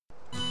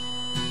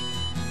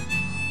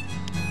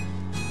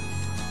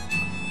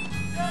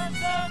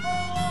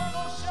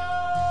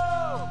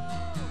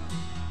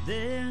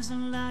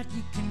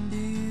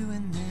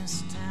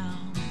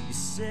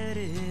set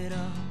it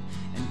up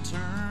and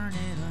turn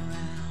it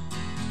around.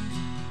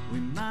 We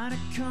might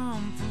have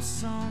come from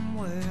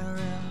somewhere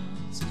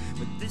else,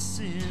 but this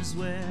is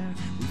where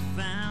we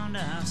found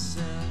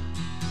ourselves.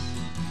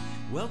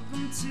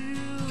 Welcome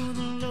to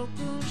the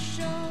local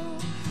show.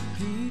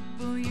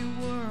 People you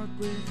work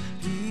with,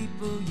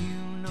 people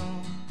you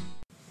know.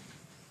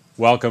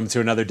 Welcome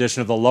to another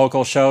edition of The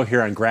Local Show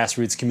here on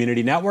Grassroots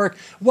Community Network.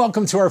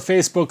 Welcome to our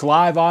Facebook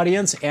Live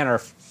audience and our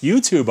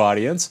YouTube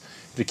audience,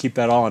 to keep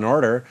that all in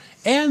order,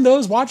 and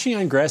those watching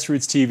on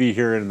Grassroots TV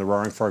here in the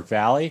Roaring Fork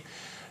Valley.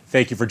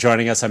 Thank you for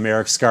joining us. I'm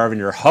Eric Scarvin,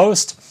 your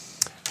host.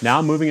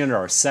 Now moving into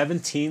our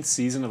 17th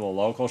season of The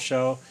Local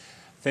Show.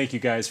 Thank you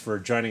guys for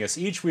joining us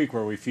each week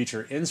where we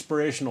feature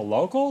inspirational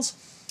locals.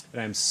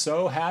 And I'm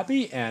so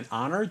happy and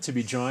honored to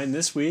be joined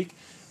this week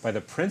by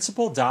the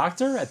principal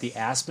doctor at the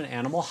Aspen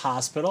Animal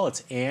Hospital.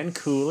 It's Ann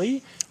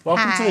Cooley.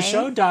 Welcome to the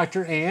show,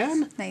 Dr.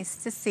 Ann.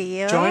 Nice to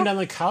see you. Joined on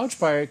the couch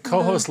by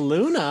co-host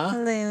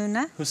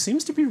Luna, who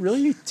seems to be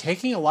really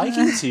taking a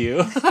liking to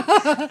you.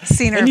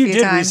 Seen her and a you few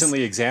did times.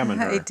 recently examine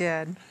her. I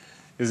did.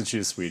 Isn't she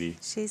a sweetie?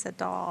 She's a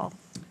doll.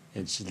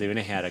 And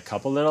Luna had a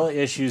couple little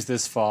issues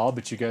this fall,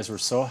 but you guys were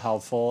so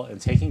helpful in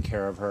taking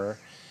care of her.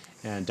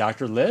 And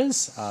Dr.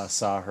 Liz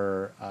saw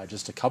her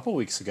just a couple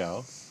weeks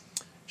ago.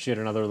 She had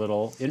another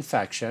little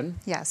infection.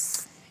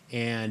 Yes.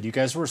 And you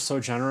guys were so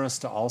generous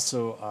to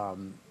also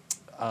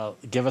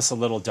give us a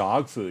little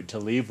dog food to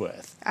leave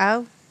with.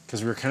 Oh.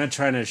 Because we were kind of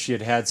trying to, she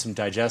had had some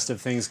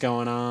digestive things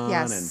going on.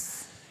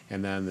 Yes.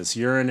 And then this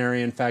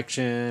urinary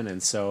infection.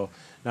 And so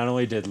not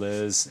only did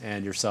Liz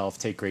and yourself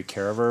take great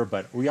care of her,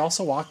 but we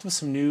also walked with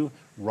some new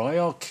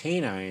Royal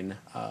Canine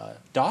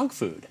dog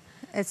food.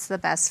 It's the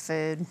best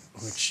food.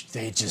 Which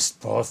they just,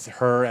 both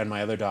her and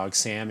my other dog,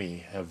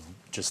 Sammy, have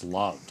just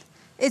loved.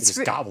 It's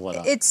just gobble it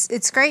up.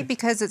 It's great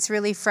because it's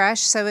really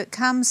fresh. So it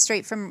comes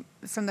straight from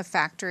the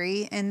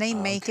factory, and they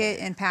make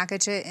it and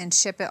package it and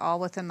ship it all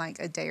within like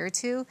a day or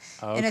two.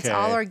 Okay. And it's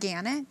all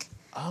organic.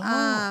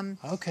 Oh,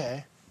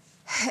 okay.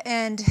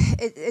 And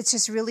it's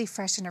just really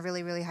fresh and a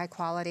really, really high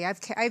quality.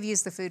 I've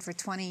used the food for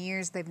 20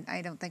 years.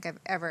 I don't think I've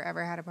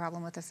ever had a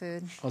problem with the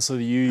food. Oh, so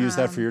you use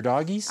that for your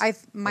doggies?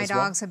 My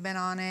dogs have been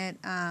on it.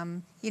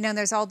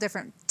 There's all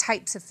different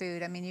types of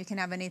food. I mean, you can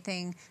have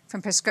anything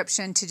from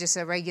prescription to just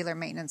a regular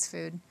maintenance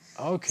food.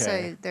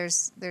 Okay.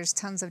 So there's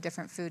tons of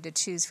different food to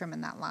choose from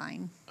in that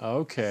line.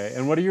 Okay.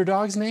 And what are your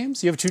dogs'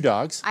 names? You have two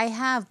dogs. I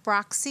have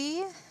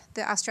Broxy,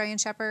 the Australian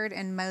Shepherd,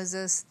 and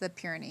Moses, the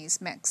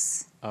Pyrenees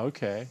mix.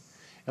 Okay.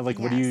 And what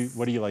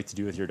do you like to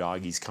do with your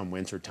doggies come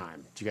winter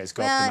time? Do you guys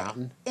go up the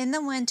mountain? In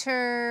the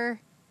winter,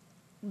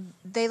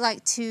 they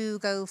like to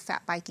go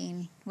fat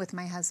biking with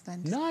my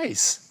husband.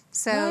 Nice.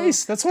 So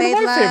nice. That's one of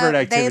my favorite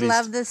activities. They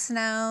love the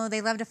snow. They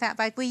love to fat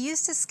bike. We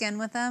used to skin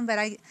with them, but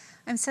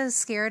I'm so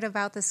scared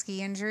about the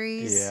ski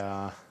injuries.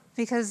 Yeah.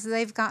 Because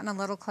they've gotten a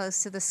little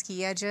close to the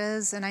ski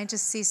edges, and I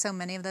just see so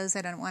many of those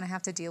I don't want to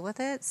have to deal with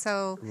it.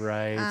 So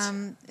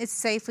it's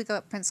safe. We go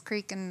up Prince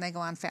Creek, and they go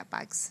on fat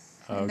bikes.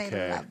 And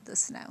they love the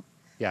snow.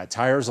 Yeah,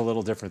 tire's a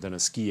little different than a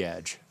ski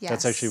edge. Yes.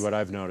 That's actually what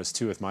I've noticed,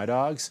 too, with my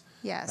dogs.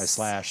 Yes. I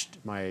slashed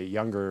my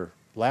younger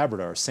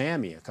Labrador,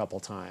 Sammy, a couple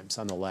times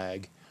on the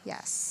leg.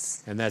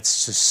 Yes. And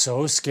that's just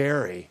so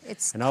scary.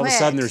 And all of a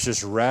sudden, there's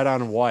just red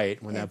on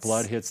white when that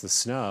blood hits the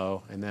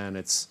snow, and then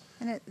it's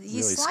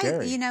really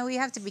scary. We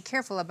have to be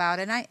careful about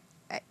it. And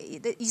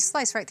you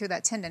slice right through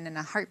that tendon in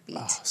a heartbeat.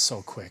 Oh,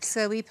 so quick.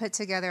 So we put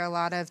together a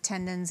lot of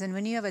tendons, and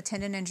when you have a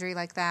tendon injury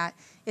like that,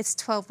 it's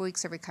 12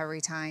 weeks of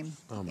recovery time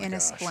in a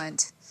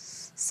splint.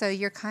 So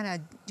you're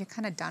kind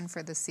of done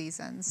for the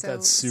season. So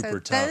that's super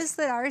tough. Those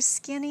that are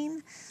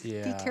skinning,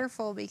 be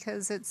careful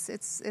because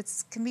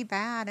it's can be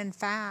bad and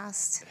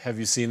fast. Have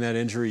you seen that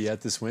injury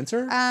yet this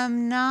winter?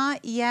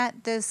 Not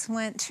yet this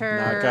winter,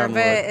 Knock on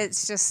but wood.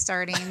 it's just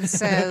starting.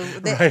 So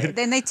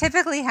then they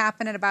typically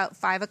happen at about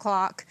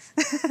 5:00,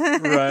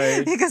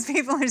 right? Because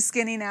people are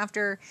skinning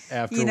after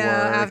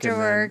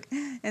work,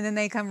 and then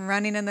they come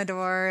running in the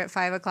door at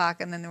 5:00,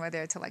 and then we're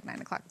there till like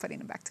 9:00 putting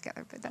them back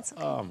together. But that's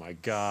okay. Oh my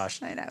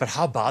gosh! I know. But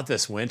how about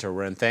this winter?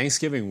 We're in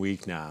Thanksgiving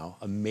week now.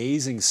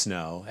 Amazing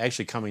snow,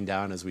 actually coming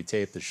down as we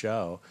tape the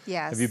show.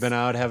 Yes. Have you been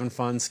out having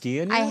fun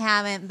skiing yet? I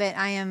haven't, but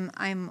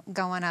I'm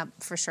going up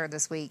for sure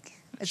this week.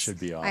 It should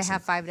be awesome. I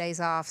have 5 days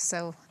off,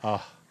 so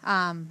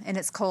and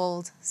it's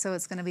cold, so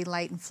it's going to be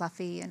light and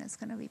fluffy, and it's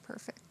going to be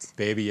perfect.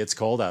 Baby, it's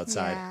cold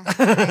outside. Yeah,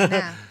 I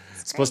know.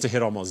 It's supposed to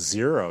hit almost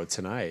 0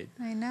 tonight.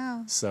 I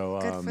know. So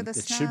good for the it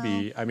snow. should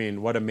be. I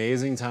mean, what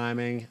amazing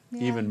timing!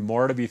 Yeah. Even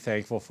more to be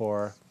thankful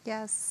for.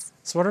 Yes.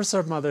 So, what are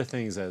some other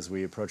things as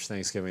we approach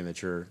Thanksgiving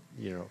that you're,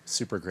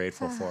 super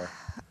grateful for?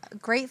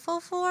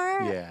 Grateful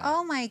for? Yeah.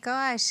 Oh my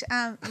gosh,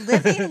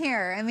 living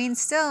here. I mean,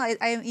 still,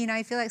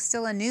 I feel like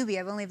still a newbie.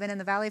 I've only been in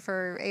the valley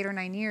for 8 or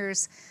 9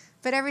 years,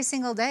 but every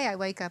single day I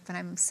wake up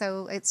and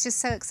it's just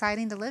so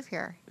exciting to live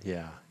here.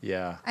 Yeah.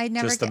 I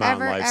never Just the get,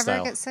 mountain ever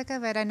lifestyle. get sick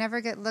of it. I never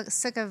get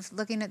sick of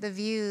looking at the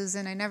views,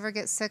 and I never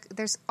get sick.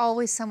 There's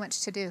always so much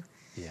to do.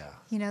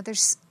 Yeah.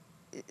 There's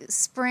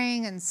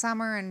spring and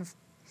summer and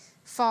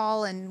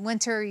fall and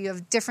winter. You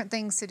have different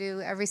things to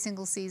do every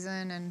single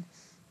season, and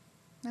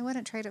I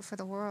wouldn't trade it for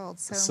the world.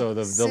 So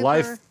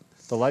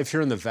the life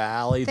here in the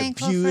valley, the beauty.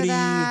 Thankful for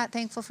that.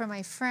 Thankful for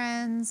my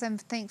friends. I'm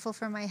thankful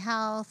for my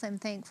health. I'm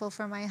thankful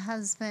for my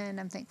husband.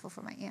 I'm thankful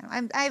for my,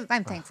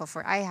 I'm thankful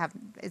for,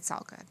 it's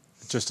all good.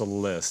 Just a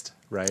list,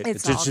 right?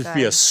 It's It'd all just good.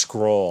 be a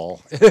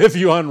scroll if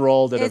you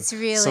unrolled it. It's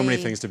really, so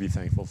many things to be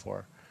thankful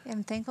for.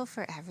 I'm thankful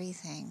for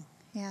everything.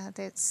 Yeah,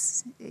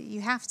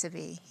 you have to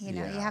be. You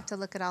have to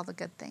look at all the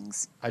good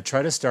things. I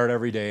try to start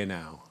every day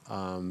now,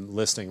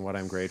 listing what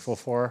I'm grateful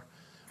for.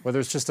 Whether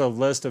it's just a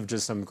list of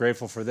just I'm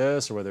grateful for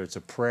this, or whether it's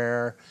a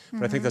prayer.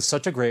 But I think that's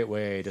such a great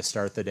way to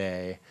start the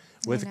day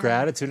with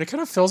gratitude. It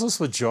kind of fills us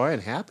with joy and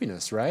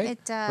happiness, right?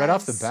 It does. Right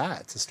off the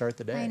bat to start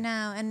the day. I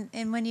know.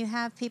 And when you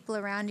have people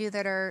around you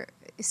that are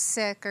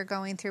sick or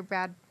going through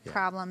bad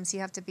problems, you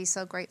have to be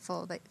so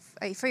grateful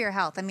for your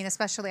health. I mean,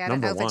 especially, I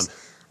don't know if it's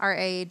our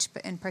age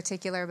but in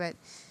particular, but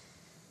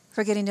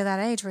for getting to that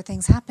age where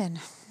things happen.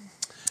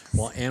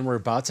 Well, and we're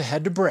about to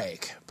head to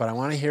break, but I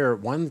want to hear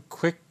one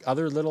quick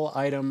other little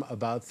item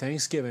about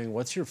Thanksgiving.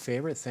 What's your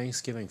favorite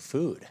Thanksgiving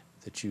food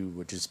that you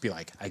would just be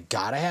like, I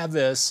gotta have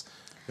this,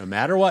 no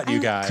matter what,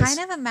 you guys? Kind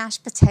of a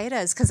mashed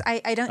potatoes, because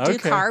I don't do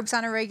carbs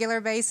on a regular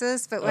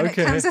basis, but when it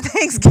comes to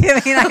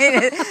Thanksgiving,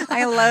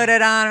 I load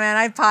it on, man.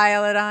 I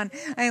pile it on.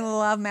 I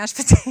love mashed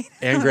potatoes.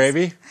 And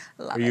gravy?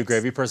 Love Are you a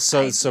gravy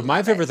person? So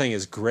my favorite thing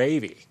is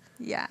gravy.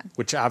 Yeah.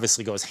 Which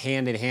obviously goes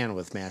hand in hand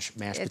with mashed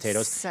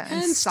potatoes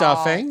and salt,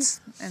 stuffing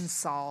and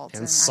salt.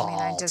 And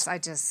salt. I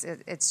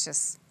mean, it's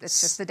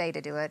just the day to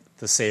do it.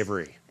 The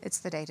savory. It's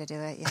the day to do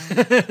it.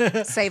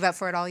 Yeah. Save up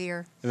for it all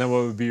year. And then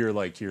what would be your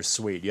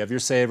sweet? You have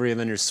your savory and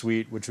then your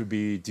sweet, which would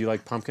be, do you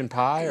like pumpkin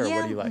pie or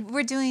what do you like?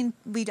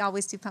 We'd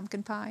always do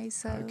pumpkin pie,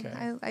 so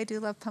I do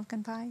love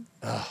pumpkin pie.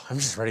 Oh, I'm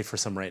just ready for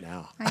some right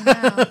now. I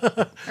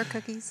know. Or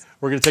cookies.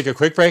 We're going to take a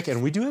quick break,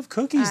 and we do have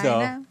cookies, though.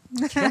 I know.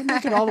 Can't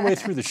make it all the way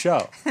through the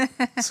show.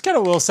 It's kind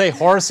of, we'll say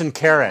horse and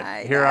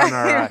carrot here on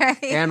our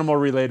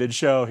animal-related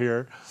show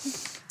here.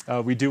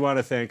 We do want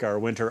to thank our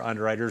winter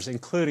underwriters,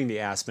 including the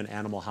Aspen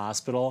Animal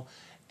Hospital,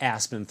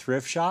 Aspen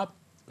Thrift Shop,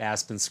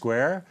 Aspen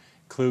Square,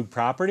 Klug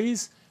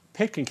Properties,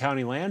 Pitkin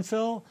County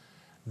Landfill,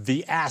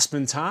 the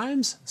Aspen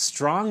Times,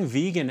 Strong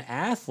Vegan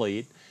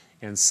Athlete,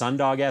 and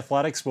Sundog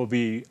Athletics. Will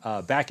be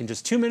back in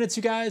just 2 minutes,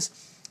 you guys.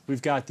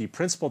 We've got the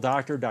principal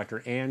doctor,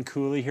 Dr. Ann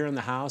Cooley, here in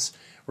the house.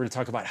 We're going to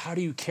talk about how do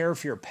you care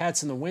for your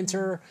pets in the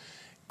winter,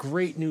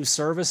 great new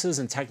services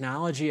and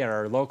technology at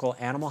our local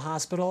animal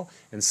hospital,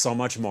 and so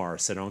much more,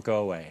 so don't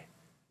go away.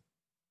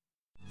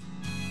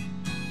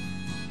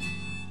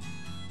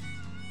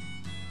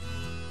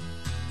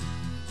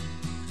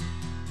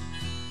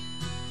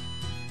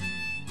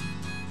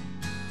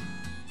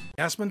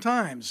 Aspen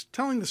Times,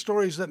 telling the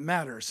stories that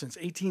matter since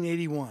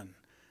 1881,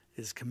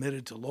 is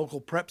committed to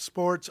local prep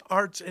sports,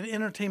 arts, and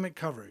entertainment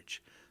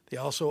coverage. They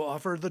also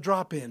offer The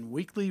Drop-In,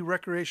 weekly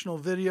recreational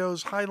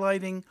videos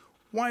highlighting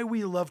why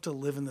we love to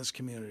live in this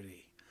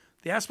community.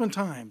 The Aspen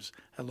Times,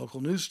 at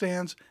local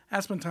newsstands,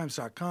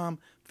 aspentimes.com,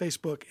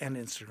 Facebook, and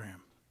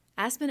Instagram.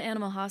 Aspen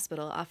Animal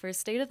Hospital offers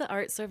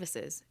state-of-the-art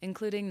services,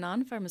 including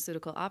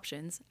non-pharmaceutical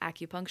options,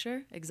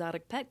 acupuncture,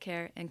 exotic pet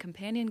care, and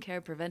companion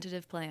care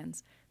preventative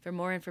plans. For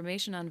more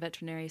information on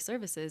veterinary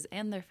services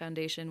and their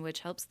foundation, which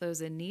helps those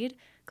in need,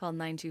 call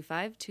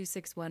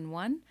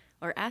 925-2611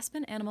 or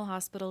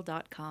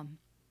aspenanimalhospital.com.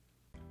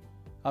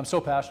 I'm so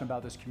passionate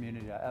about this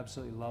community. I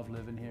absolutely love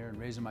living here and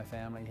raising my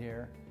family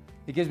here.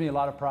 It gives me a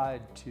lot of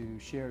pride to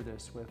share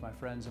this with my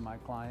friends and my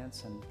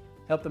clients and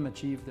help them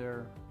achieve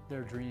their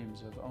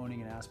dreams of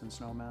owning an Aspen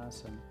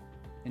Snowmass and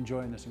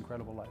enjoying this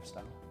incredible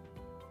lifestyle.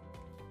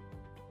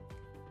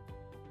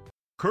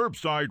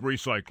 Curbside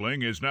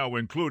recycling is now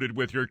included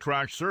with your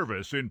trash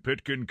service in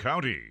Pitkin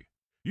County.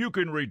 You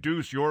can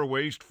reduce your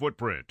waste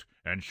footprint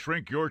and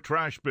shrink your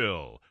trash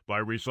bill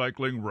by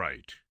recycling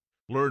right.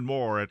 Learn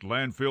more at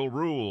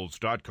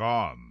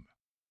landfillrules.com.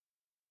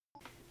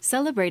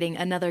 Celebrating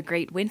another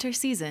great winter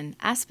season,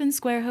 Aspen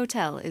Square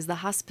Hotel is the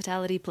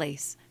hospitality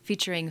place,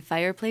 featuring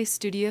fireplace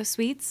studio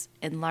suites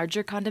and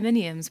larger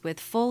condominiums with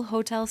full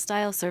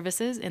hotel-style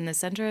services in the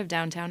center of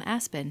downtown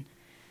Aspen.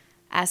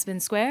 Aspen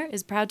Square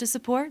is proud to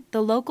support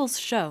the Locals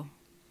Show.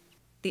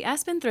 The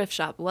Aspen Thrift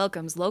Shop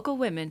welcomes local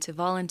women to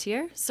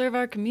volunteer, serve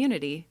our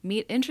community,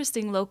 meet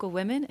interesting local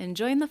women, and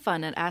join the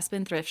fun at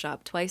Aspen Thrift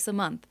Shop twice a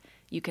month.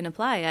 You can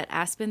apply at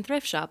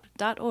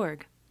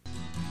aspenthriftshop.org.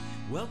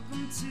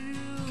 Welcome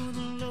to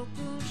the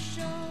local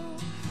show.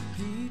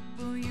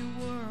 People you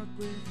work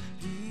with,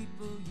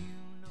 people you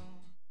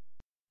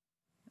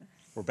know.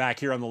 We're back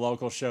here on the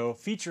Local Show,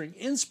 featuring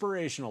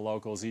inspirational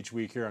locals each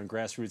week here on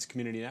Grassroots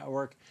Community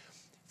Network,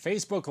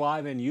 Facebook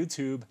Live, and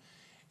YouTube.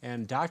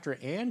 And Dr.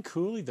 Ann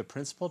Cooley, the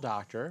principal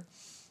doctor,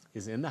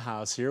 is in the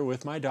house here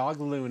with my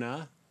dog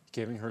Luna,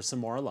 giving her some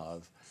more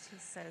love.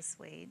 She's so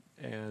sweet.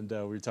 And we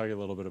were talking a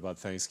little bit about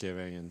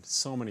Thanksgiving and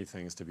so many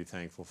things to be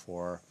thankful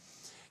for.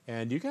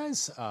 And you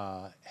guys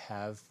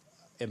have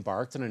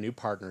embarked on a new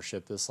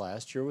partnership this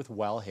last year with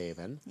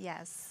Wellhaven.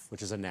 Yes.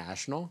 Which is a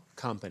national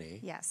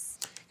company. Yes.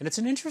 And it's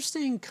an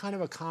interesting kind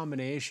of a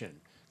combination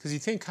because you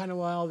think kind of,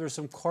 well, there's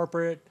some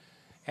corporate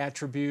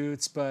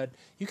attributes, but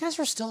you guys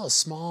are still a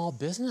small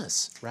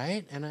business,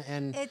 right?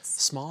 And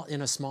small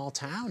in a small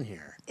town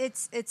here.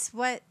 That's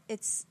what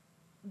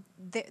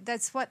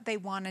they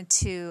wanted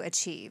to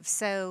achieve.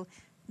 So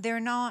they're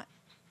not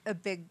a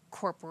big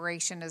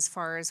corporation as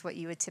far as what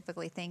you would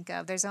typically think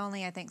of. There's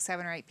only, I think,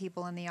 7 or 8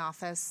 people in the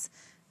office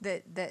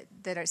that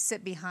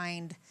sit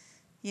behind,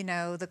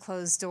 the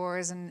closed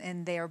doors,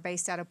 and they are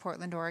based out of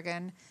Portland,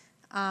 Oregon.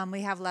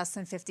 We have less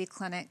than 50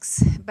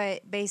 clinics,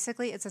 but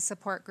basically it's a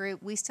support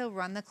group. We still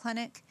run the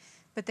clinic,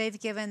 but they've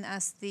given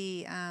us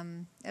the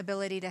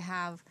ability to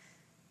have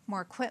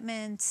more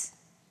equipment,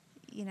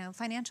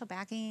 financial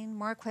backing,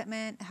 more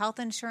equipment, health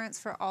insurance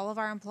for all of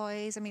our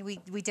employees. I mean,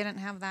 we didn't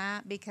have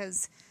that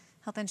because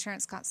health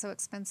insurance got so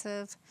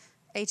expensive.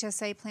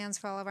 HSA plans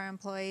for all of our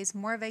employees,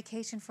 more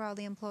vacation for all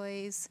the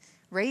employees,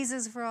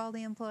 raises for all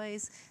the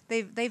employees.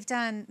 They've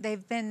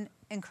been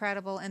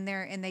incredible, and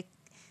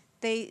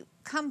they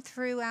come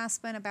through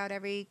Aspen about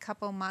every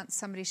couple months.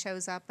 Somebody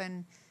shows up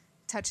and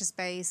touches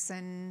base,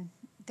 and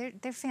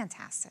they're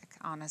fantastic.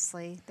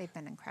 Honestly, they've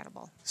been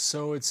incredible.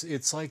 So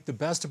it's like the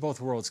best of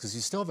both worlds, because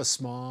you still have a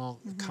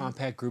small,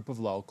 compact group of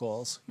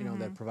locals,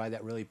 that provide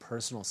that really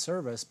personal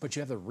service, but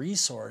you have the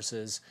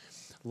resources,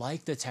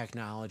 like the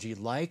technology,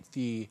 like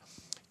the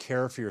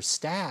care for your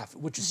staff,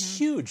 which is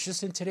huge.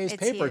 Just in today's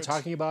paper, huge.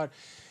 Talking about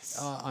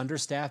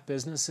understaffed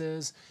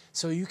businesses.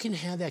 So you can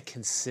have that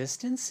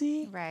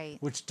consistency, right,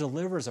 which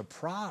delivers a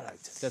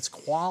product that's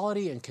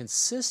quality and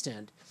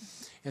consistent.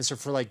 And so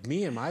for like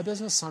me and my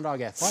business,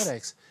 Sundog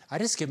Athletics, I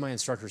just give my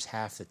instructors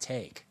half the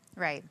take.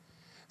 Right.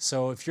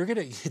 So if you're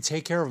going to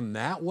take care of them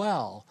that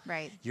well,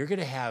 right, you're going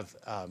to have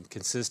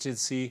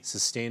consistency,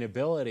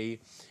 sustainability,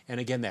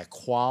 and again, that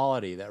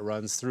quality that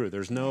runs through.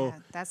 There's no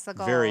that's the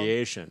goal.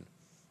 Variation.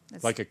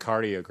 Like a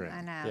cardiogram.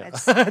 I know.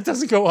 Yeah. It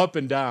doesn't go up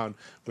and down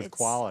with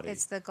quality.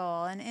 It's the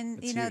goal.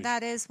 And huge.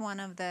 that is one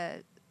of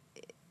the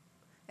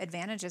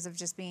advantages of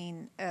just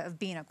being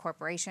a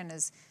corporation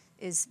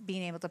is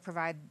being able to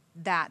provide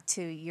that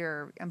to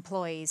your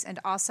employees, and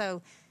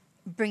also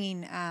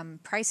bringing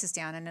prices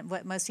down. And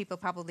what most people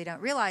probably don't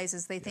realize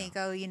is they think,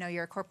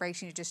 you're a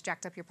corporation, you just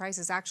jacked up your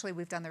prices. Actually,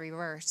 we've done the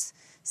reverse.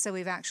 So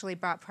we've actually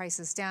brought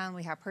prices down.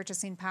 We have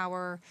purchasing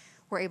power.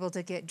 We're able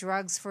to get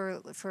drugs for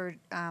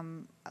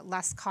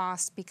less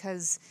cost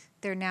because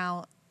they're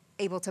now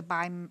able to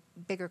buy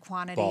bigger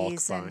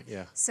quantities. Bulk,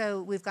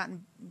 So we've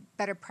gotten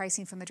better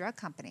pricing from the drug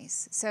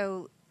companies.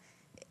 So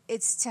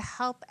it's to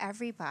help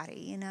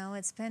everybody.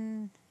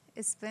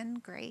 It's been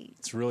great.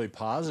 It's really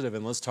positive.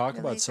 And let's talk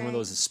about some of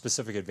those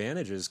specific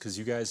advantages, because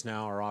you guys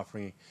now are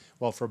offering,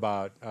 for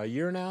about a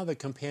year now, the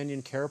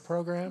Companion Care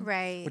Program,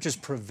 right, which is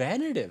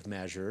preventative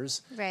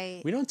measures.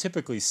 Right. We don't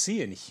typically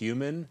see in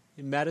human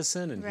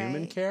medicine and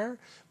human care,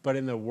 but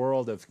in the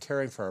world of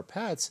caring for our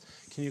pets,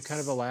 can you kind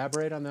of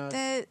elaborate on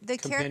the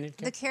companion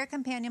care? The care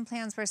companion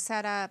plans were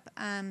set up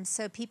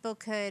so people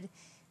can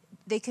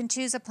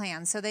choose a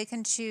plan. So they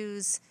can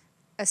choose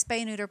a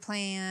spay-neuter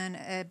plan,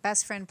 a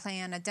best friend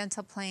plan, a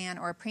dental plan,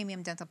 or a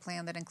premium dental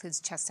plan that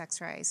includes chest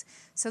x-rays.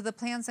 So the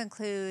plans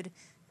include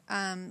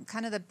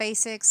kind of the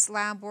basics,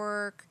 lab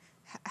work,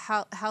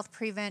 health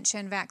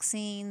prevention,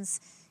 vaccines,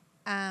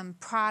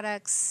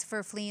 products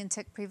for flea and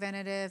tick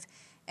preventative.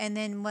 And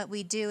then what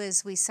we do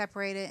is we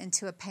separate it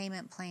into a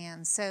payment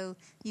plan. So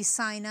you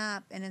sign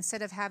up, and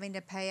instead of having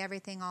to pay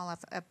everything all up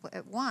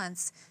at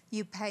once,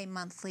 you pay a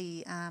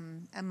monthly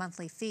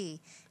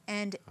fee.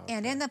 And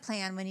in the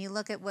plan, when you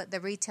look at what the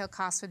retail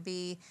cost would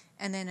be,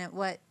 and then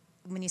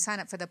when you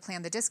sign up for the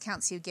plan, the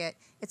discounts you get,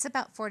 it's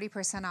about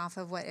 40% off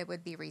of what it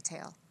would be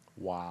retail.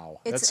 Wow,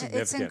 that's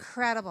significant. It's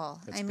incredible.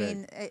 That's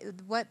big.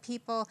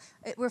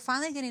 We're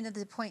finally getting to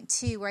the point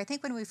too where I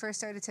think when we first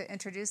started to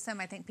introduce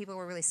them, I think people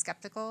were really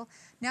skeptical.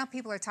 Now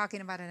people are talking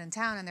about it in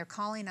town, and they're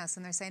calling us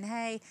and they're saying,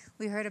 "Hey,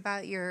 we heard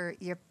about your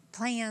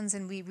plans,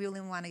 and we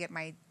really want to get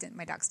my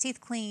dog's teeth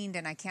cleaned,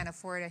 and I can't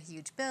afford a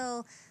huge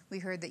bill. We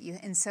heard that you,"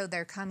 and so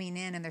they're coming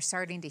in and they're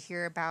starting to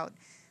hear about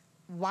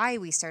why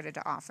we started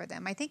to offer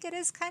them. I think it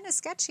is kind of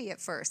sketchy at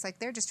first, like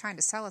they're just trying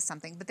to sell us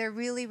something, but they're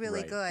really,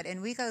 really good.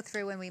 And we go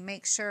through and we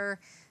make sure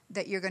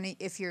that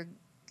if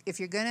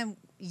you're gonna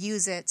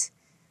use it,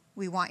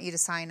 we want you to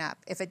sign up.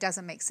 If it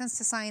doesn't make sense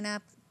to sign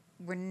up,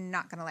 we're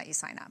not going to let you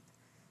sign up.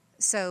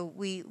 So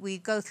we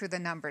go through the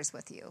numbers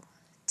with you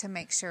to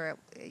make sure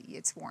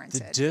it's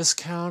warranted. The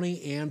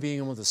discounting and being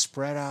able to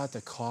spread out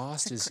the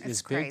cost is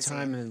big crazy.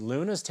 time, and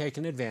Luna's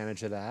taking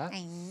advantage of that.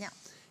 I know.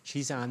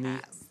 She's on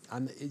the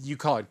you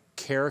call it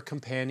Care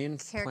Companion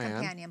Plan.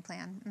 Companion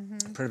Plan.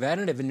 Mm-hmm.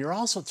 Preventative, and you're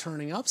also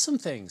turning up some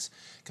things,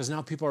 because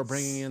now people are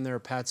bringing in their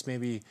pets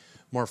maybe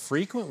more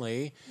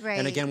frequently. Right.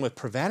 And again, with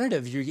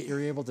preventative, you're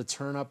able to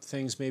turn up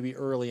things maybe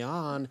early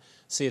on,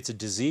 say it's a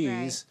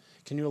disease.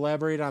 Right. Can you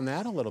elaborate on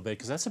that a little bit?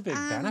 Because that's a big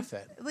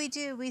benefit. We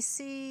do. We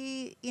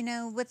see,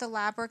 with the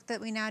lab work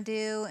that we now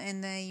do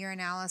and the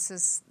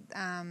urinalysis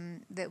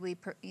that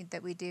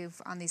we do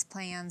on these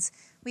plans,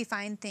 we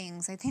find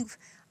things. I think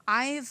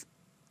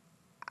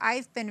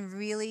I've been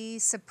really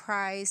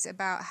surprised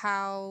about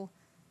how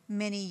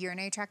many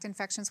urinary tract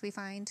infections we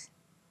find.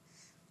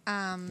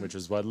 Which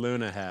is what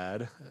Luna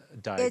had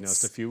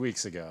diagnosed a few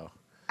weeks ago.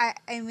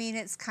 I mean,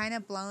 it's kind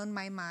of blown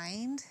my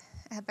mind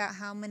about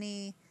how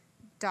many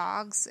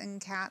dogs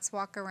and cats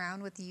walk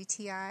around with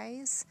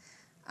UTIs.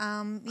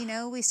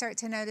 We start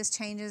to notice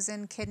changes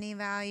in kidney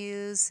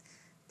values,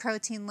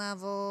 protein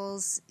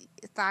levels,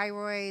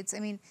 thyroids.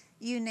 I mean,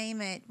 you name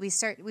it. We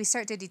start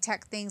to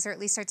detect things, or at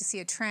least start to see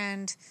a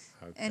trend,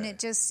 and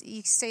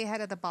you stay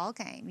ahead of the ball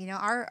game.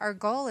 Our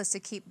goal is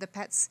to keep the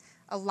pets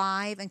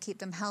alive and keep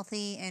them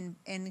healthy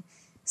and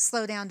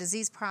slow down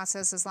disease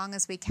process as long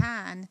as we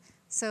can,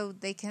 so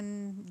they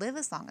can live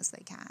as long as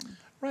they can.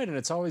 Right, and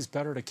it's always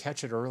better to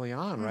catch it early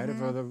on, right?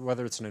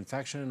 Whether it's an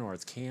infection or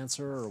it's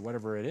cancer or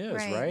whatever it is,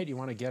 right? You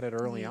want to get it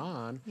early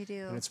on. You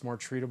do. And it's more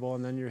treatable,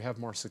 and then you have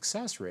more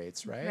success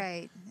rates, right?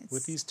 Right.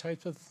 With these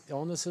types of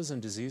illnesses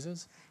and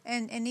diseases.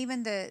 And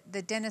even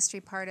the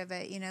dentistry part of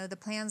it, the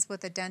plans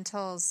with the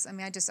dentals. I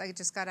mean, I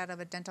just got out of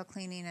a dental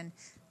cleaning, and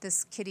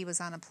this kitty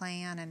was on a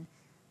plan, and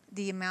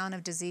the amount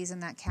of disease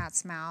in that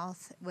cat's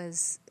mouth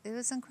was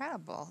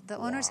incredible. The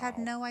owners had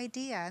no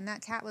idea, and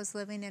that cat was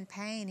living in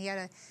pain. He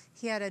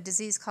had a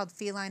disease called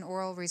feline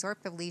oral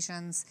resorptive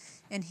lesions,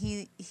 and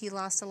he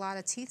lost a lot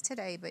of teeth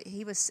today, but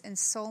he was in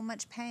so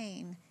much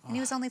pain, and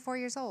he was only 4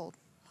 years old.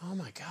 Oh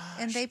my gosh!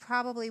 And they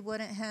probably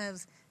wouldn't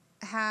have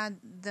had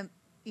the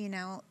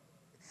I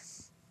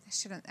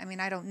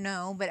don't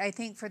know, but I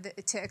think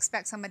to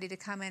expect somebody to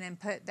come in and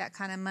put that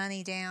kind of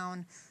money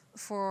down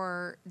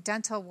for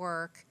dental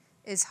work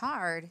is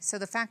hard. So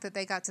the fact that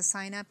they got to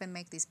sign up and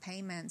make these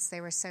payments,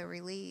 they were so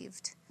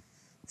relieved.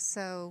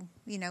 So,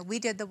 we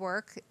did the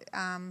work,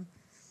 and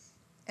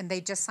they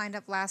just signed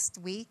up last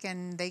week,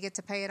 and they get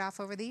to pay it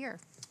off over the year.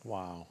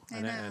 Wow.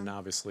 And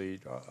obviously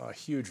a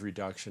huge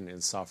reduction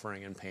in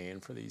suffering and pain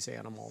for these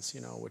animals,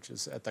 which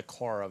is at the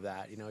core of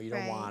that. You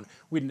don't want,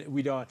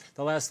 we don't,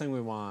 the last thing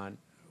we want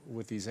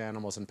with these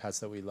animals and pets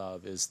that we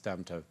love is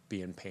them to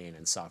be in pain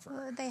and suffer.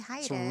 Well, they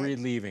hide it. So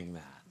relieving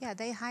that. Yeah,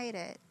 they hide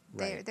it.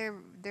 Right. They're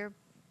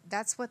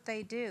that's what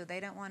they do.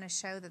 They don't want to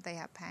show that they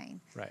have pain.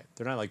 Right.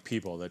 They're not like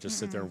people that just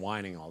sit there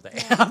whining all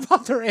day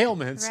about their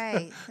ailments.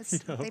 Right.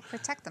 They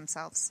protect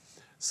themselves.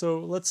 So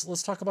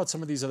let's talk about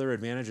some of these other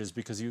advantages,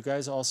 because you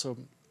guys also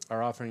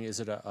are offering,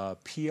 is it a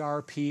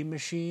PRP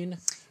machine,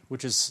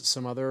 which is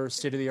some other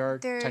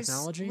state-of-the-art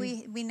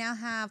technology? We now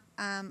have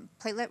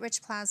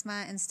platelet-rich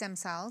plasma and stem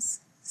cells.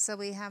 So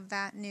we have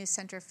that new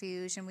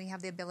centrifuge, and we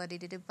have the ability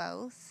to do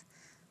both.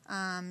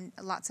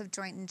 Lots of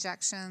joint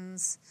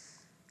injections.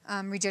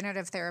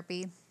 Regenerative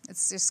therapy.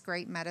 It's just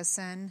great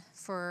medicine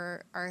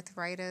for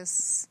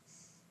arthritis,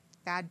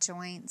 bad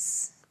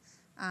joints,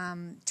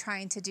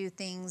 trying to do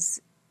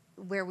things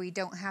where we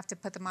don't have to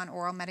put them on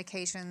oral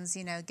medications,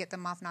 get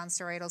them off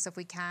nonsteroidals if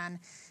we can,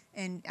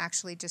 and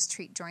actually just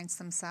treat joints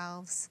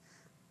themselves.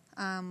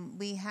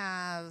 We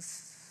have,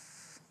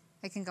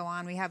 I can go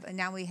on, we have the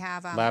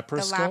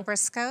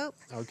laparoscope.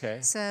 Okay.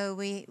 So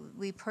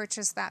we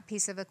purchased that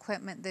piece of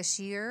equipment this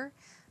year.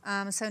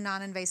 So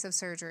non-invasive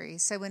surgery.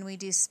 So when we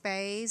do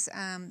spays,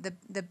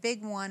 the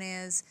big one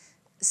is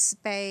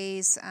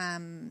spays,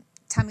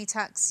 tummy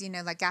tucks,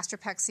 like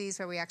gastropexies,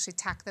 where we actually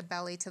tack the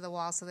belly to the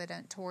wall so they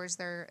don't towards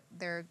their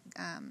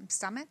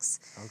stomachs.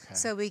 Okay.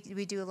 So we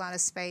do a lot of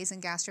spays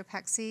and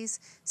gastropexies.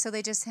 So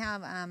they just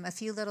have a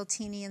few little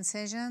teeny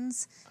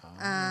incisions.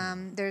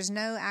 There's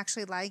no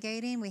actually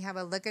ligating. We have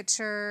a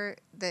ligature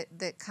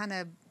that kind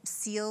of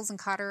seals and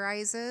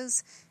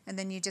cauterizes, and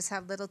then you just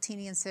have little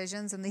teeny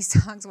incisions, and these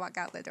dogs walk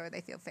out the door.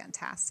 They feel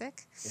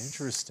fantastic.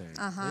 Interesting.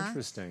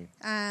 Interesting.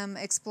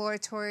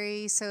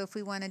 Exploratory, so if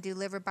we want to do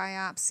liver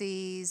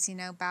biopsies,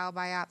 bowel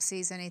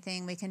biopsies,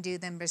 anything, we can do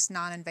them just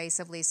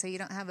non-invasively. So you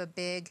don't have a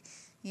big,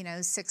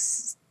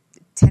 6-10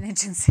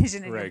 inch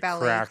incision in your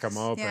belly. Crack them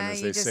open,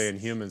 as they say in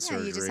human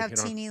surgery. You just have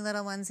teeny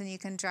little ones, and you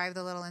can drive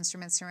the little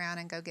instruments around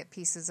and go get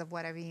pieces of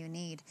whatever you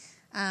need.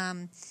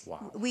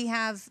 Wow. We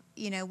have,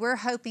 we're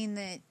hoping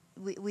that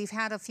we've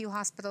had a few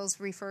hospitals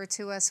refer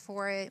to us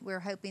for it.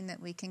 We're hoping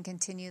that we can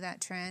continue that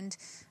trend.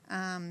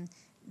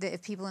 That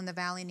if people in the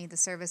valley need the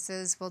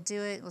services, we'll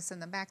do it. We'll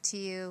send them back to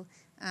you.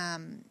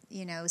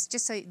 It's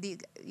just so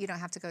you don't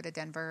have to go to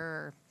Denver,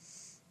 or,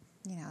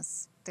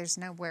 there's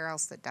nowhere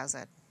else that does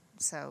it.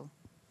 So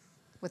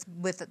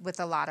with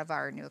a lot of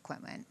our new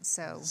equipment.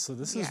 So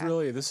this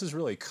is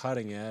really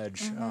cutting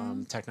edge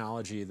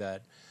technology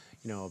that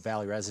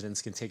Valley residents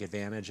can take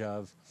advantage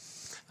of.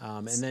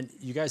 And then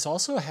you guys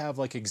also have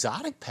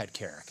exotic pet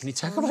care. Can you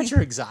talk about your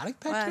exotic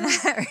pet care?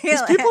 Not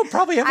really. People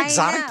probably have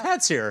exotic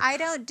pets here. I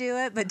don't do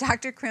it, but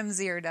Dr.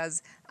 Krimzier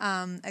does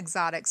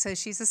exotics. So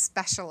she's a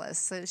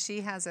specialist. So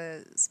she has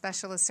a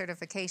specialist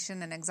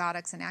certification in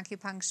exotics and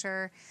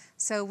acupuncture.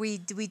 So we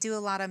do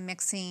a lot of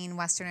mixing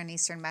Western and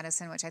Eastern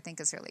medicine, which I think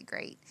is really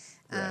great.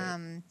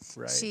 Right.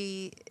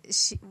 She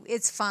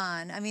it's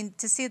fun. I mean,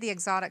 to see the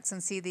exotics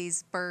and see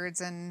these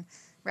birds and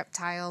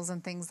reptiles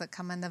and things that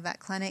come in the vet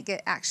clinic,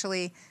 it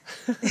actually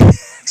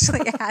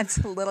adds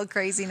a little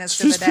craziness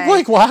to the day. People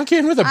like walk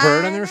in with a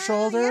bird on their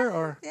shoulder, yeah,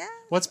 or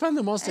what's been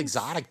the most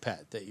exotic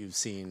pet that you've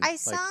seen? I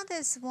saw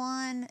this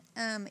one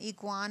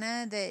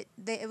iguana that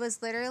it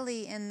was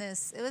literally in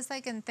this. It was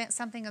like in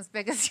something as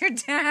big as your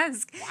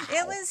desk. Wow.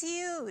 It was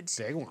huge.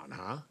 Big one,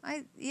 huh?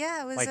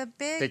 It was like, a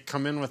big. They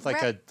come in with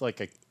like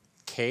a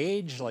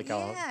cage, like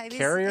a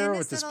carrier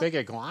with this big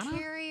iguana.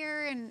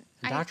 Carrier and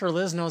Dr.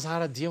 Liz knows how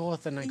to deal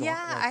with an iguana.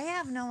 Yeah, I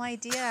have no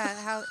idea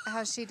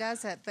how she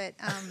does it, but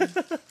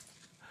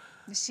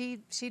she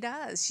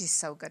does. She's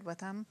so good with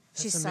them.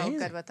 She's amazing.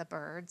 So good with the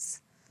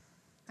birds.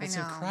 That's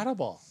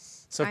incredible.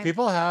 So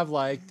people have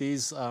like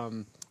these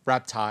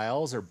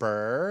reptiles or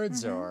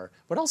birds, or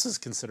what else is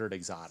considered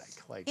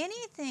exotic? Like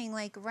anything,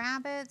 like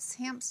rabbits,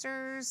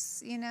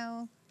 hamsters,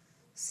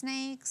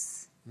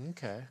 snakes.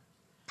 Okay.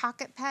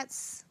 Pocket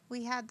pets.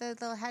 We had the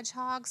little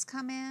hedgehogs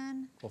come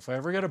in. Well, if I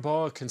ever get a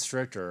boa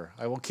constrictor,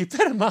 I will keep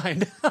that in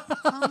mind.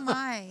 Oh,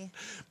 my.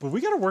 But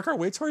we got to work our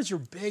way towards your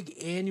big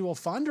annual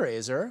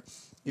fundraiser.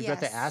 You've got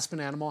the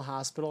Aspen Animal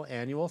Hospital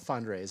annual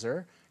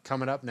fundraiser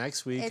coming up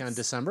next week on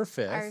December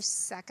 5th. Our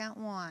second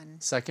one.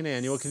 Second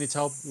annual. Can you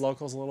tell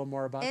locals a little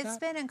more about that? It's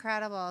been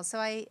incredible. So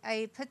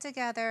I put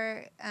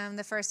together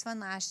the first one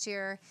last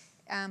year,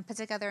 put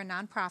together a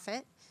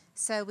nonprofit.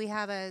 So we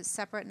have a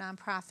separate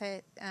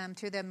nonprofit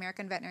through the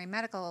American Veterinary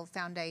Medical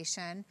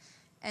Foundation.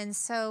 And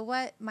so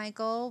what my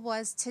goal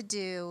was to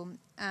do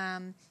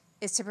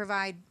is to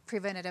provide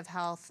preventative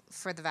health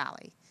for the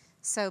Valley.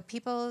 So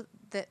people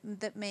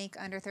that make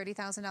under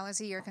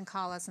 $30,000 a year can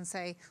call us and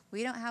say,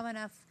 we don't have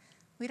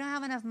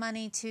enough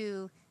money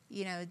to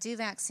do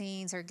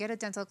vaccines or get a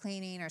dental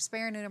cleaning or spay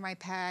or neuter my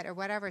pet or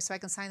whatever, so I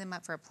can sign them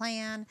up for a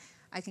plan.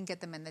 I can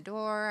get them in the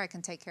door. I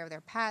can take care of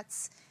their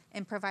pets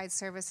and provide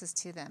services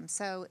to them.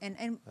 So,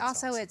 and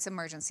also awesome. It's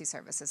emergency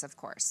services, of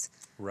course.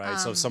 Right.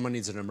 So if someone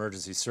needs an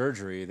emergency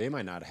surgery, they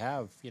might not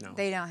have,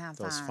 they don't have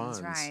those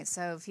funds. Right.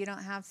 So if you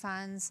don't have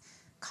funds,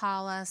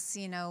 call us.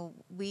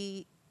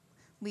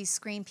 We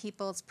screen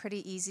people. It's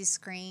pretty easy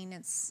screen.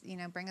 It's,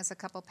 bring us a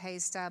couple pay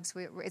stubs.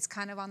 It's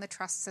kind of on the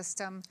trust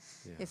system.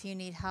 Yeah. If you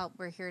need help,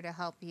 we're here to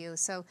help you.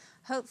 So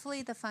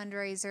hopefully the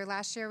fundraiser,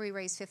 last year we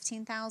raised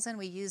 $15,000.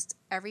 We used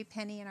every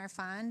penny in our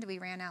fund. We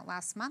ran out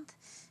last month,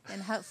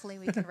 and hopefully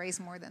we can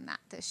raise more than that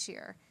this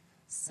year.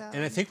 So.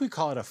 And I think we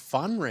call it a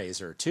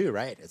fundraiser too,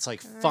 right? It's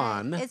like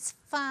fun. It's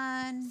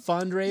fun.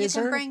 Fundraiser.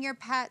 You can bring your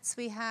pets.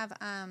 We have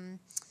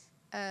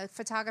a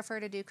photographer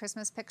to do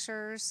Christmas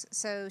pictures,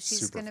 so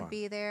she's going to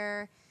be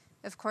there.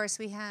 Of course,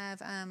 we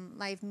have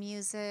live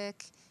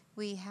music.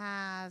 We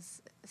have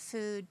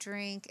food,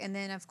 drink, and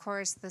then, of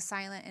course, the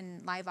silent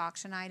and live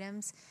auction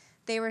items.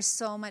 They were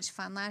so much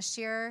fun last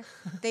year.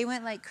 They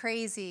went like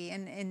crazy,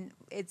 and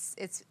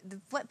it's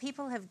what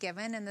people have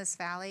given in this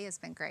valley has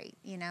been great.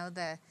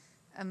 The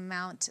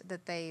amount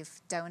that they've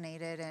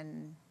donated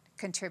and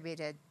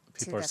contributed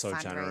people to the so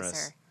fundraiser.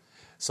 Generous.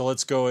 So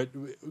let's go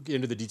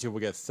into the detail. We'll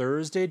get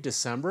Thursday,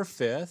 December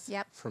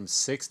 5th from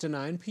 6 to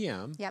 9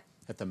 p.m.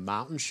 At the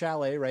Mountain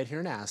Chalet right here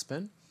in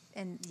Aspen.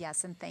 And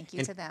yes, and thank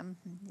you to them.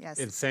 Yes.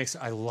 And thanks.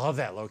 I love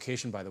that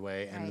location, by the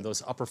way. And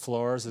those upper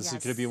floors. This is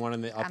going to be one on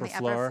the upper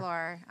floor. Upper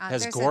floor.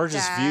 Has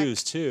gorgeous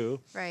views,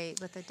 too. Right,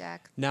 with the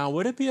deck. Now,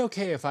 would it be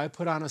okay if I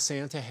put on a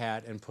Santa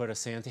hat and put a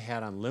Santa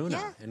hat on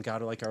Luna and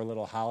got like our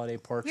little holiday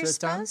portrait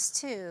done? You're supposed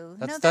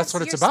to. That's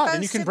what it's about.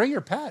 And you can bring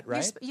your pet,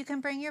 right? You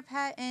can bring your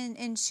pet,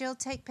 and she'll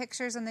take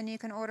pictures, and then you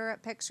can order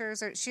up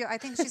pictures. Or I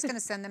think she's going to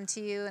send them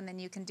to you, and then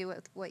you can do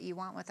what you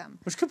want with them.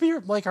 Which could be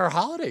like our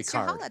holiday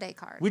card. Your holiday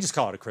card. We just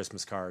call it a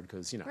Christmas card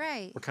because,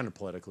 Right. we're kind of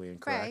politically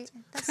incorrect.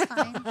 Right, that's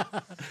fine.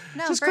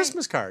 No, just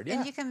Christmas card,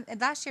 And you can.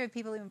 Last year,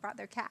 people even brought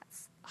their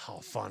cats. How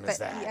fun is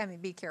that? I mean,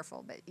 be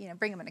careful, but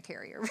bring them in a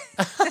carrier.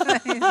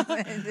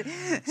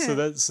 So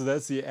that's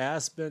the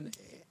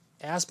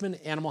Aspen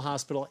Animal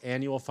Hospital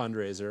annual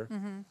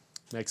fundraiser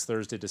next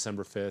Thursday,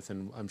 December 5th,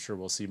 and I'm sure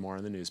we'll see more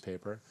in the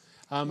newspaper.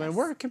 And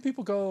where can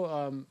people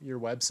go?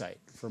 Your website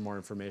for more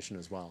information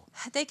as well.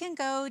 They can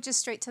go just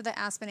straight to the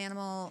Aspen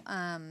Animal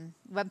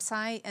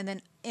website, and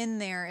then in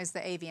there is the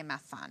AVMF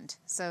fund.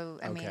 So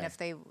I mean, if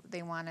they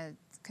want to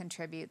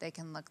contribute, they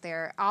can look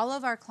there. All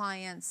of our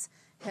clients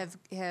have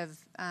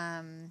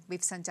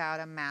we've sent out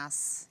a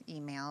mass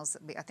emails.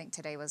 I think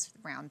today was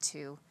round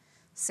 2.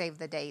 Save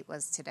the date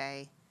was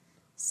today.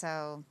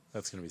 So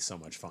that's going to be so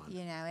much fun.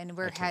 And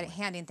we're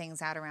handing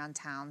things out around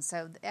town,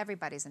 so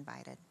everybody's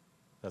invited.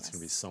 That's going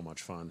to be so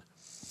much fun.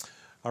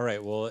 All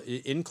right. Well,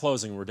 in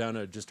closing, we're down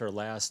to just our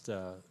last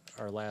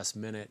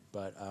minute,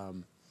 but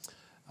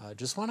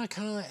just want to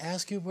kind of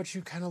ask you what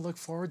you kind of look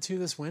forward to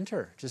this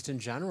winter, just in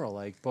general,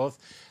 like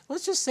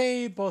let's just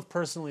say both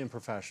personally and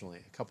professionally,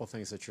 a couple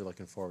things that you're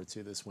looking forward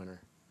to this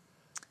winter.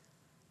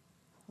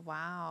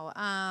 Wow.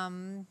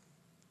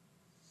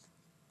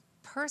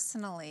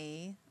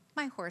 Personally,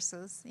 my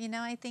horses.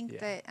 I think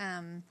that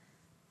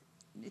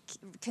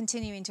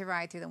continuing to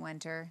ride through the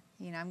winter.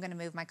 I'm going to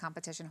move my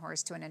competition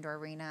horse to an indoor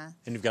arena.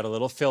 And you've got a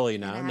little filly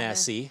now,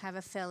 Nessie. I have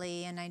a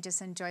filly, and I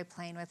just enjoy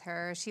playing with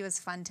her. She was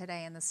fun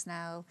today in the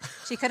snow.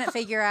 She couldn't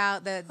figure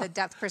out the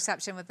depth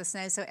perception with the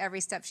snow, so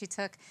every step she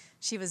took,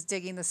 she was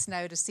digging the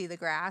snow to see the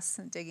grass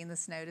and digging the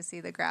snow to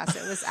see the grass.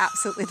 It was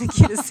absolutely the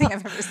cutest thing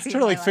I've ever seen.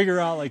 Trying to figure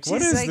out, what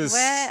She's is like, this?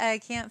 What? I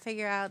can't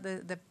figure out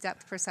the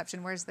depth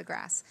perception. Where's the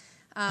grass?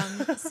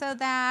 So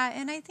that,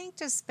 and I think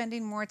just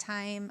spending more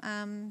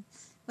time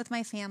with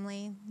my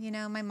family.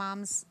 My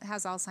mom's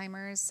has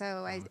Alzheimer's,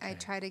 so I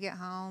try to get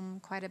home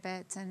quite a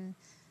bit and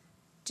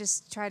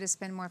just try to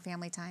spend more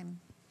family time.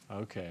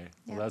 Okay.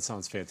 Well, that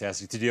sounds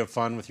fantastic. Did you have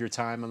fun with your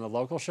time on the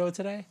local show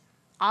today?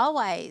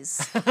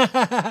 Always.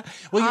 Well,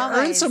 you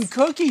earned some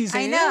cookies.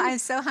 I know. I'm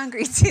so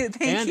hungry, too.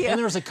 Thank you. And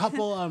there was a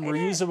couple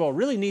reusable,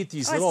 really neat,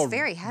 these little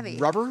very heavy.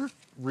 rubber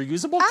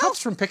reusable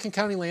cups from Pitkin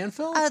County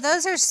Landfill. Oh,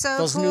 those are so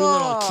those cool. Those new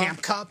little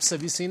camp cups.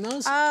 Have you seen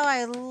those? Oh,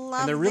 I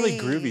love And they're really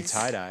groovy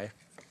tie-dye.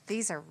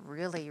 These are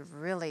really,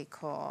 really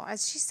cool.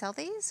 Does she sell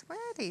these? Where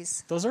are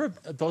these? Those are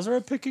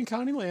at Pitkin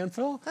County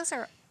Landfill. Those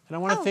are. And I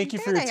want to thank you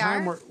for your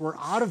time. We're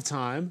out of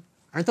time.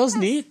 Aren't those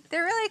neat?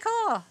 They're really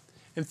cool.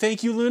 And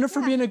thank you, Luna,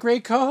 for being a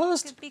great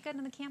co-host. Be good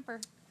in the camper.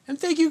 And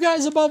thank you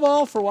guys above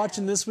all for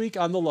watching this week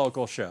on The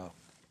Local Show.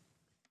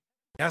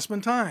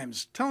 Aspen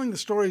Times, telling the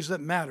stories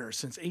that matter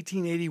since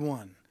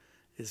 1881,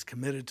 is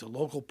committed to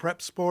local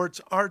prep sports,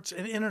 arts,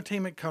 and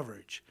entertainment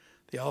coverage.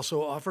 They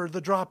also offer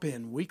The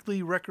Drop-In,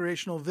 weekly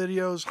recreational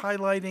videos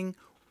highlighting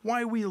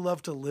why we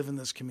love to live in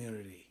this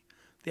community.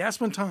 The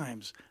Aspen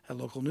Times at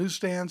local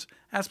newsstands,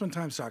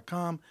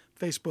 aspentimes.com,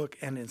 Facebook,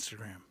 and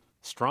Instagram.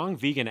 Strong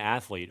Vegan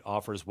Athlete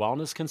offers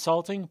wellness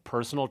consulting,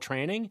 personal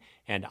training,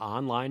 and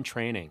online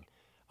training.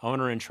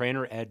 Owner and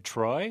trainer Ed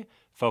Troy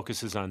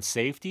focuses on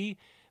safety,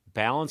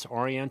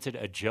 balance-oriented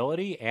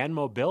agility, and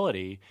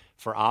mobility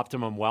for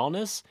optimum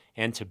wellness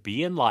and to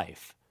be in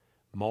life.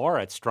 More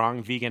at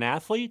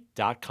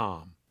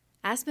strongveganathlete.com.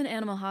 Aspen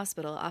Animal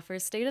Hospital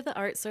offers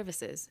state-of-the-art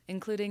services,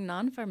 including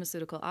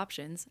non-pharmaceutical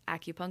options,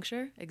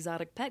 acupuncture,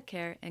 exotic pet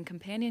care, and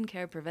companion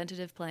care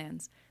preventative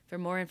plans. For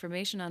more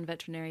information on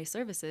veterinary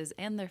services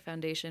and their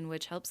foundation,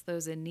 which helps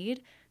those in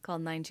need, call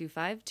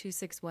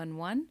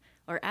 925-2611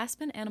 or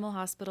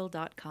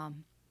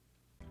aspenanimalhospital.com.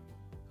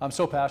 I'm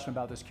so passionate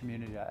about this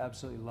community. I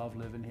absolutely love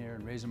living here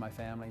and raising my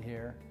family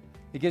here.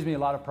 It gives me a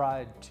lot of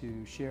pride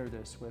to share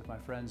this with my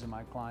friends and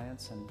my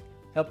clients and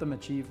help them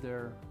achieve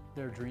their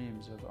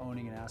dreams of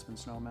owning an Aspen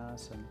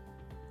Snowmass and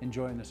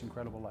enjoying this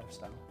incredible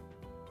lifestyle.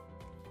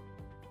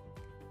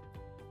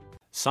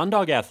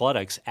 Sundog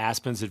Athletics,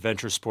 Aspen's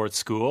Adventure Sports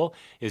School,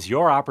 is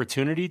your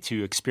opportunity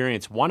to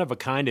experience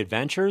one-of-a-kind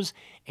adventures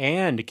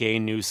and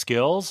gain new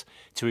skills,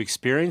 to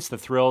experience the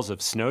thrills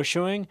of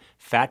snowshoeing,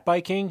 fat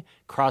biking,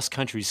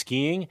 cross-country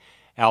skiing,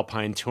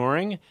 alpine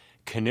touring,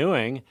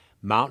 canoeing,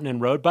 mountain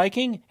and road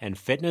biking, and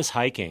fitness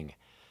hiking.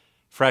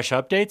 Fresh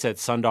updates at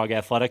Sundog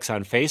Athletics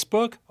on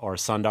Facebook or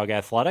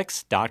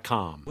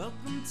sundogathletics.com.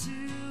 Welcome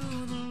to